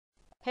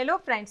Hello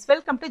friends,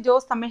 welcome to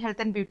Joe's Tamil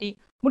Health and Beauty.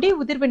 முடி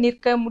உதிர்வு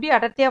நிற்க, முடி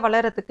அடர்த்தியா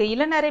வளர்றதுக்கு,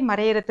 இளநரை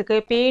மறையறதுக்கு,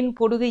 பேன்,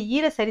 பொடுகு,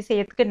 ஈர சரி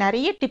செய்யறதுக்கு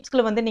நிறைய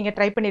டிப்ஸ்களை வந்து நீங்க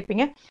ட்ரை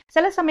பண்ணிருப்பீங்க.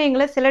 சில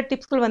சமயங்களில் சில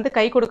டிப்ஸ்கள் வந்து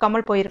கை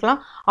கொடுக்காமல்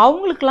போயிருக்கலாம்.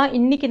 அவங்களுக்குலாம்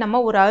இன்னைக்கு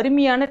நம்ம ஒரு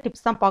அருமையான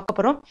டிப்ஸ் தான் பார்க்க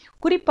போறோம்.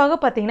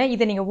 குறிப்பாக பார்த்தீங்கன்னா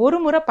இதை நீங்க ஒரு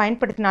முறை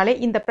பயன்படுத்தினாலே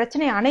இந்த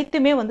பிரச்சனை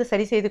அனைத்துமே வந்து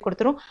சரி செய்து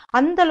கொடுத்துரும்.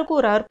 அந்த அளவுக்கு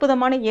ஒரு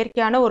அற்புதமான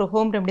இயற்கையான ஒரு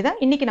ஹோம் ரெமெடி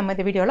தான் இன்னைக்கு நம்ம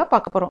இந்த வீடியோல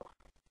பார்க்க போறோம்.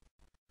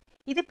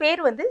 இது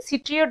பேர் வந்து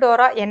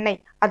சிட்ரியோடோரா எண்ணெய்,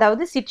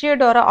 அதாவது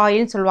சிட்ரியோடோரா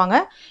ஆயில்னு சொல்லுவாங்க.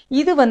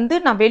 இது வந்து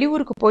நான்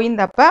வெளியூருக்கு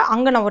போயிருந்தப்ப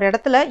அங்கே நான் ஒரு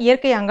இடத்துல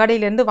இயற்கை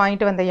அங்காடியிலேருந்து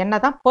வாங்கிட்டு வந்த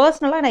எண்ணெய் தான்.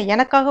 பர்சனலாக நான்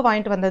எனக்காக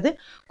வாங்கிட்டு வந்தது.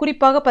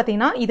 குறிப்பாக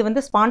பார்த்தீங்கன்னா இது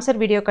வந்து ஸ்பான்சர்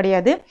வீடியோ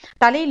கிடையாது.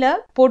 தலையில்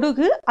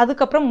பொடுகு,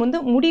 அதுக்கப்புறம்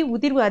வந்து முடி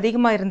உதிர்வு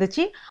அதிகமாக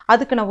இருந்துச்சு.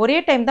 அதுக்கு நான் ஒரே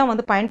டைம் தான்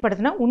வந்து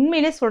பயன்படுத்தினேன்.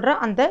 உண்மையிலே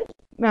சொல்கிறேன், அந்த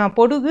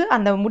பொடுகு,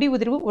 அந்த முடி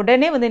உதிர்வு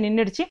உடனே வந்து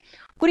நின்றுடுச்சு.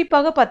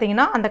 குறிப்பாக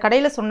பார்த்தீங்கன்னா அந்த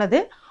கடையில் சொன்னது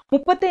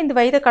 35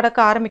 வயதை கடக்க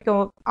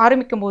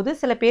ஆரம்பிக்கும் போது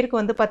சில பேருக்கு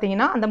வந்து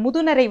பார்த்தீங்கன்னா அந்த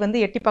முதுநரை வந்து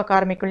எட்டி பார்க்க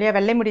ஆரம்பிக்கும் இல்லையா,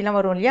 வெள்ளை முடியெல்லாம்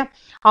வரும் இல்லையா,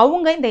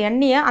 அவங்க இந்த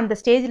எண்ணெயை அந்த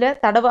ஸ்டேஜில்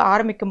தடவ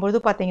ஆரம்பிக்கும் போது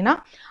பார்த்தீங்கன்னா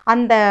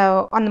அந்த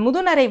அந்த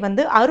முதுநரை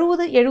வந்து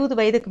 60-70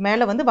 வயதுக்கு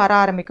மேலே வந்து வர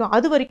ஆரம்பிக்கும்.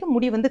 அது வரைக்கும்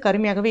முடி வந்து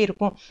கருமையாகவே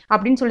இருக்கும்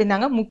அப்படின்னு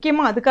சொல்லியிருந்தாங்க.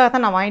 முக்கியமாக அதுக்காக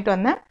தான் நான் வாங்கிட்டு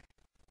வந்தேன்.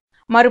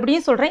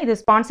 மறுபடியும் சொல்கிறேன், இது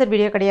ஸ்பான்சர்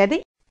வீடியோ கிடையாது.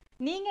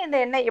 நீங்கள் இந்த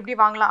எண்ணெய் எப்படி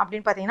வாங்கலாம்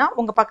அப்படின்னு பார்த்தீங்கன்னா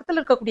உங்கள் பக்கத்தில்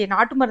இருக்கக்கூடிய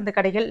நாட்டு மருந்து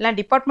கடைகள் இல்லை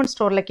டிபார்ட்மெண்ட்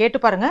ஸ்டோரில் கேட்டு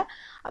பாருங்கள்,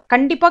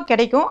 கண்டிப்பாக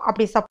கிடைக்கும்.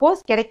 அப்படி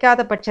சப்போஸ்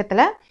கிடைக்காத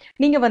பட்சத்தில்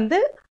நீங்கள் வந்து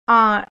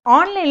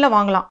ஆன்லைனில்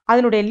வாங்கலாம்.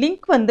 அதனுடைய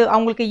லிங்க் வந்து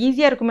அவங்களுக்கு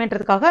ஈஸியாக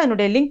இருக்குமேன்றதுக்காக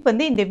அதனுடைய லிங்க்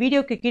வந்து இந்த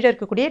வீடியோக்கு கீழே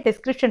இருக்கக்கூடிய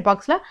டிஸ்கிரிப்ஷன்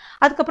பாக்ஸில்,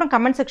 அதுக்கப்புறம்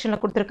கமெண்ட்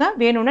செக்ஷனில் கொடுத்துருக்கேன்.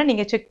 வேணும்னா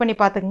நீங்கள் செக் பண்ணி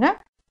பார்த்துக்குங்க.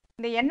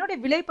 இந்த எண்ணெயோட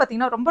விலை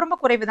பார்த்தீங்கன்னா ரொம்ப ரொம்ப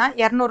குறைவு தான்,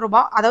 200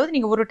 ரூபாய். அதாவது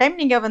நீங்கள் ஒரு டைம்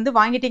நீங்கள் வந்து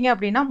வாங்கிட்டீங்க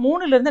அப்படின்னா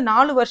 3லிருந்து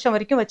 4 வருஷம்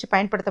வரைக்கும் வச்சு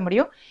பயன்படுத்த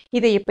முடியும்.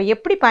 இதை இப்போ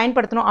எப்படி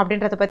பயன்படுத்தணும்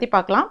அப்படின்றத பற்றி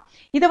பார்க்கலாம்.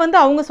 இதை வந்து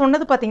அவங்க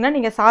சொன்னது பார்த்தீங்கன்னா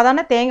நீங்கள்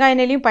சாதாரண தேங்காய்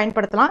எண்ணெயிலையும்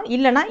பயன்படுத்தலாம்.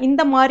 இல்லைனா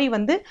இந்த மாதிரி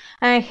வந்து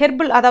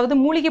ஹெர்பல், அதாவது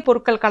மூலிகை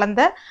பொருட்கள்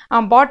கலந்த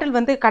பாட்டில்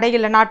வந்து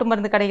கடைகளில், நாட்டு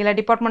மருந்து கடைகளில்,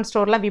 டிபார்ட்மெண்ட்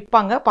ஸ்டோர்லாம்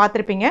விற்பாங்க,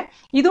 பார்த்துருப்பீங்க.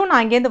 இதுவும்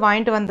நான் அங்கேருந்து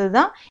வாங்கிட்டு வந்தது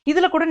தான்.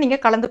 இதில் கூட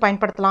நீங்கள் கலந்து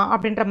பயன்படுத்தலாம்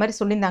அப்படின்ற மாதிரி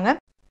சொல்லியிருந்தாங்க.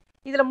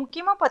 இதில்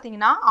முக்கியமாக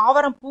பார்த்தீங்கன்னா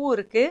ஆவரம் பூ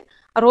இருக்குது,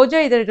 ரோஜா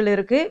இதழ்கள்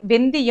இருக்குது,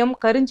 வெந்தயம்,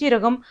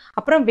 கருஞ்சீரகம்,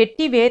 அப்புறம்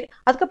வெட்டி வேர்,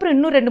 அதுக்கப்புறம்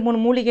இன்னும் 2-3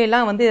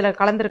 மூலிகைலாம் வந்து இதில்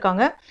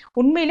கலந்துருக்காங்க.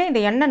 உண்மையிலே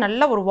இந்த எண்ணெய்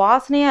நல்ல ஒரு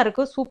வாசனையாக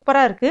இருக்குது,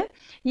 சூப்பராக இருக்குது.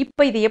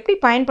 இப்போ இதை எப்படி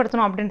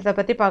பயன்படுத்தணும் அப்படின்றத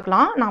பற்றி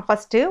பார்க்கலாம். நான்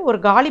ஃபஸ்ட்டு ஒரு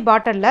காலி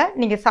பாட்டிலில்,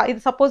 நீங்கள் இது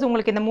சப்போஸ்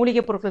உங்களுக்கு இந்த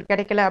மூலிகை பொருட்கள்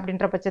கிடைக்கல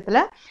அப்படின்ற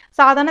பட்சத்தில்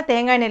சாதாரண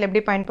தேங்காய் எண்ணெயில்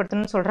எப்படி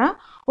பயன்படுத்தணும்னு சொல்கிறேன்.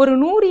 ஒரு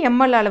 100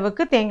 ml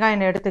அளவுக்கு தேங்காய்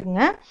எண்ணெய்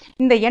எடுத்துக்கோங்க.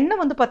 இந்த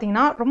எண்ணெய் வந்து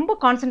பார்த்தீங்கன்னா ரொம்ப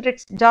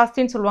கான்சன்ட்ரேட்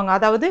ஜாஸ்தின்னு சொல்லுவாங்க.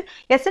 அதாவது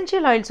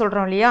எசென்ஷியல் ஆயில்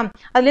சொல்கிறோம் இல்லையா,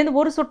 அதுலேருந்து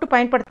ஒரு சொட்டு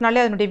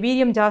பயன்படுத்தினாலே அதனுடைய வீரியம்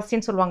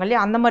ஜாஸ்தின்னு சொல்லுவாங்க இல்லையா,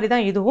 அந்த மாதிரி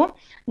தான் இதுவும்.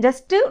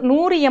 ஜஸ்ட்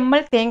 100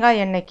 ml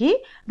தேங்காய் எண்ணெய்க்கு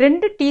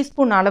 2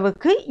 டீஸ்பூன்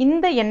அளவுக்கு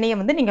இந்த எண்ணெயை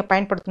வந்து நீங்கள்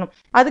பயன்படுத்தணும்.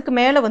 அதுக்கு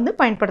மேலே வந்து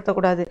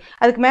பயன்படுத்தக்கூடாது.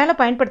 அதுக்கு மேலே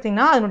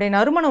பயன்படுத்திங்கன்னா அதனுடைய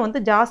நறுமணம்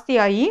வந்து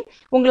ஜாஸ்தியாகி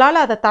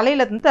உங்களால் அதை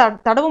தலையில் வந்து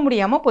தடவ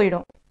முடியாமல்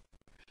போயிடும்.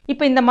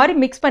 இப்போ இந்த மாதிரி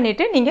மிக்ஸ்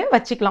பண்ணிவிட்டு நீங்கள்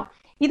வச்சுக்கலாம்.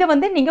 இதை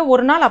வந்து நீங்கள்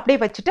ஒரு நாள் அப்படியே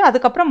வச்சுட்டு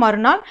அதுக்கப்புறம்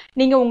மறுநாள்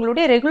நீங்கள்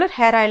உங்களுடைய ரெகுலர்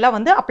ஹேர் ஆயிலாக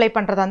வந்து அப்ளை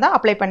பண்ணுறதா இருந்தால்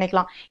அப்ளை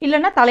பண்ணிக்கலாம்.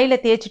 இல்லைன்னா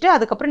தலையில் தேய்ச்சிட்டு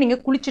அதுக்கப்புறம்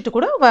நீங்கள் குளிச்சுட்டு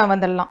கூட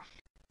வந்துடலாம்.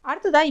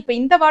 அடுத்ததாக இப்போ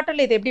இந்த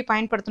பாட்டில் இதை எப்படி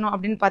பயன்படுத்தணும்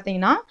அப்படின்னு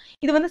பார்த்தீங்கன்னா,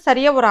 இது வந்து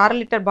சரியாக ஒரு 1/2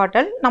 லிட்டர்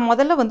பாட்டில். நான்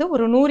முதல்ல வந்து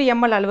ஒரு 100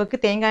 ml அளவுக்கு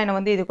தேங்காய் எண்ணெய்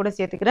வந்து இது கூட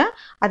சேர்த்துக்கிறேன்.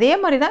 அதே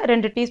மாதிரி தான்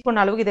 2 டீஸ்பூன்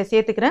அளவுக்கு இதை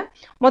சேர்த்துக்கிறேன்.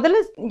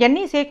 முதல்ல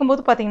எண்ணெயை சேர்க்கும்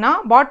போது பார்த்தீங்கன்னா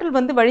பாட்டில்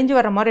வந்து வழிஞ்சு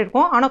வர மாதிரி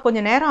இருக்கும். ஆனால்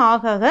கொஞ்சம் நேரம்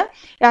ஆக ஆக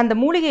அந்த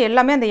மூலிகை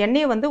எல்லாமே அந்த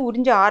எண்ணெயை வந்து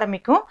உறிஞ்ச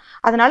ஆரம்பிக்கும்.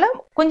 அதனால்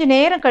கொஞ்சம்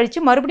நேரம்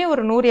கழித்து மறுபடியும்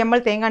ஒரு 100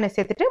 ml தேங்காய் எண்ணெய்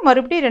சேர்த்துட்டு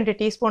மறுபடியும் 2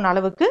 டீஸ்பூன்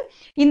அளவுக்கு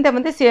இந்த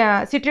வந்து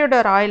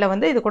சிட்ரியோடோரா ஆயிலை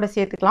வந்து இது கூட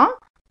சேர்த்துக்கலாம்.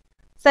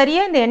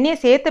 சரியாக இந்த எண்ணெயை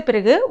சேர்த்த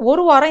பிறகு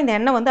ஒரு வாரம் இந்த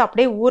எண்ணெய் வந்து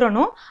அப்படியே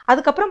ஊறணும்.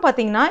 அதுக்கப்புறம்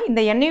பார்த்தீங்கன்னா இந்த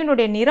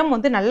எண்ணெயினுடைய நிறம்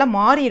வந்து நல்லா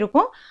மாறி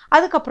இருக்கும்.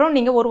 அதுக்கப்புறம்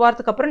நீங்கள் ஒரு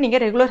வாரத்துக்கு அப்புறம்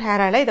நீங்கள் ரெகுலர்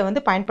ஹேர் ஆயிலை இதை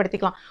வந்து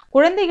பயன்படுத்திக்கலாம்.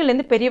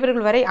 குழந்தைகள்லேருந்து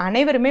பெரியவர்கள் வரை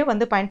அனைவருமே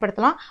வந்து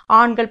பயன்படுத்தலாம்.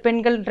 ஆண்கள்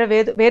பெண்கள்ன்ற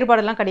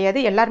வேறுபாடெல்லாம்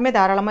கிடையாது, எல்லாருமே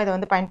தாராளமாக இதை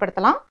வந்து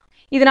பயன்படுத்தலாம்.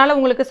 இதனால்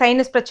உங்களுக்கு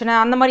சைனஸ் பிரச்சனை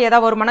அந்த மாதிரி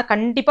ஏதாவது வருமானா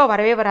கண்டிப்பாக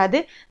வரவே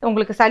வராது.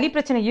 உங்களுக்கு சளி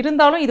பிரச்சனை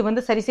இருந்தாலும் இது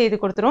வந்து சரி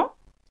செய்து கொடுத்துரும்.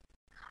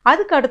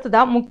 அதுக்கு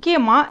அடுத்ததாக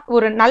முக்கியமாக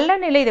ஒரு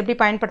நல்லெண்ணெயில் இது எப்படி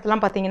பயன்படுத்தலாம்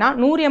பார்த்தீங்கன்னா,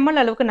 100 ml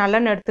அளவுக்கு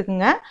நல்லெண்ணெய்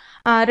எடுத்துக்கோங்க.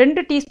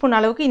 2 டீஸ்பூன்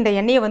அளவுக்கு இந்த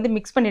எண்ணெயை வந்து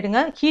மிக்ஸ்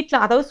பண்ணிவிடுங்க. ஹீட்டில்,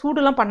 அதாவது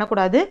சூடுலாம்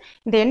பண்ணக்கூடாது.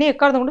 இந்த எண்ணெய்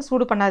எக்காரதும் கூட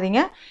சூடு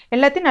பண்ணாதீங்க.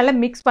 எல்லாத்தையும் நல்லா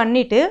மிக்ஸ்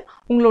பண்ணிவிட்டு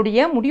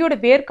உங்களுடைய முடியோட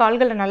வேர்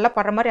கால்களை நல்லா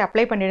படுற மாதிரி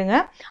அப்ளை பண்ணிவிடுங்க.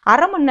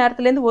 1/2 மணி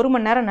நேரத்துலேருந்து 1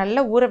 மணி நேரம்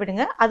நல்லா ஊற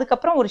விடுங்க.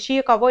 அதுக்கப்புறம் ஒரு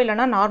ஷீக்காவோ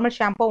இல்லைனா நார்மல்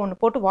ஷாம்போ ஒன்று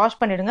போட்டு வாஷ்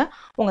பண்ணிவிடுங்க.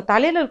 உங்கள்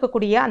தலையில்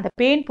இருக்கக்கூடிய அந்த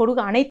பேன்,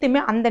 பொடுகு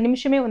அனைத்துமே அந்த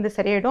நிமிஷமே வந்து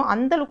சரியாயிடும்.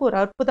 அந்தளவுக்கு ஒரு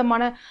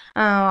அற்புதமான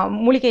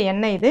மூலிகை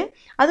எண்ணெய் இது.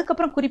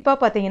 அதுக்கப்புறம் குறிப்பாக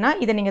பார்த்தீங்கன்னா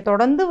இதை நீங்கள்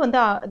தொடர்ந்து வந்து,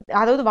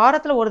 அதாவது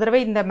வாரத்தில் ஒரு தடவை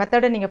இந்த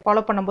மெத்தடை நீங்கள்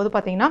ஃபாலோ பண்ணும்போது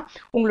பார்த்தீங்கன்னா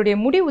உங்களுடைய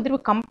முடி உதிர்வு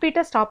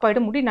கம்ப்ளீட்டாக ஸ்டாப்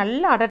ஆகிடும். முடி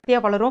நல்லா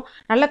அடர்த்தியாக வளரும்,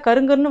 நல்லா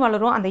கருங்கருன்னு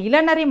வளரும், அந்த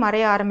இளநரை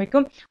மறைய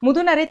ஆரம்பிக்கும்,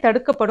 முதுநரை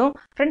தடுக்கப்படும்.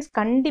 ஃப்ரெண்ட்ஸ்,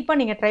 கண்டிப்பாக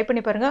நீங்கள் ட்ரை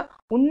பண்ணி பாருங்கள்.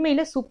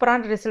 உண்மையில்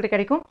சூப்பரான ரிசல்ட்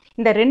கிடைக்கும்.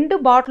 இந்த 2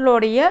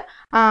 பாட்டிலோடைய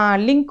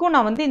லிங்க்கும்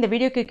நான் வந்து இந்த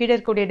வீடியோக்கு கீழே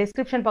இருக்கக்கூடிய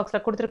டிஸ்கிரிப்ஷன்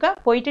பாக்ஸில் கொடுத்துருக்கேன்.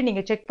 போயிட்டு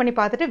நீங்கள் செக் பண்ணி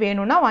பார்த்துட்டு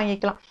வேணும்னா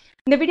வாங்கிக்கலாம்.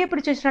 இந்த வீடியோ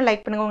பிடிச்சிருந்துச்சுன்னா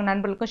லைக் பண்ணுங்கள், உங்கள்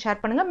நண்பர்களுக்கும்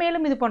ஷேர் பண்ணுங்கள்.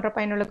 மேலும் இது போன்ற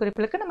பயனுள்ள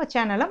குறிப்புகளுக்கு நம்ம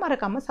சேனலை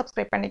மறக்காமல்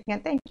சப்ஸ்கிரைப் பண்ணிக்கங்க.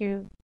 தேங்க்யூ.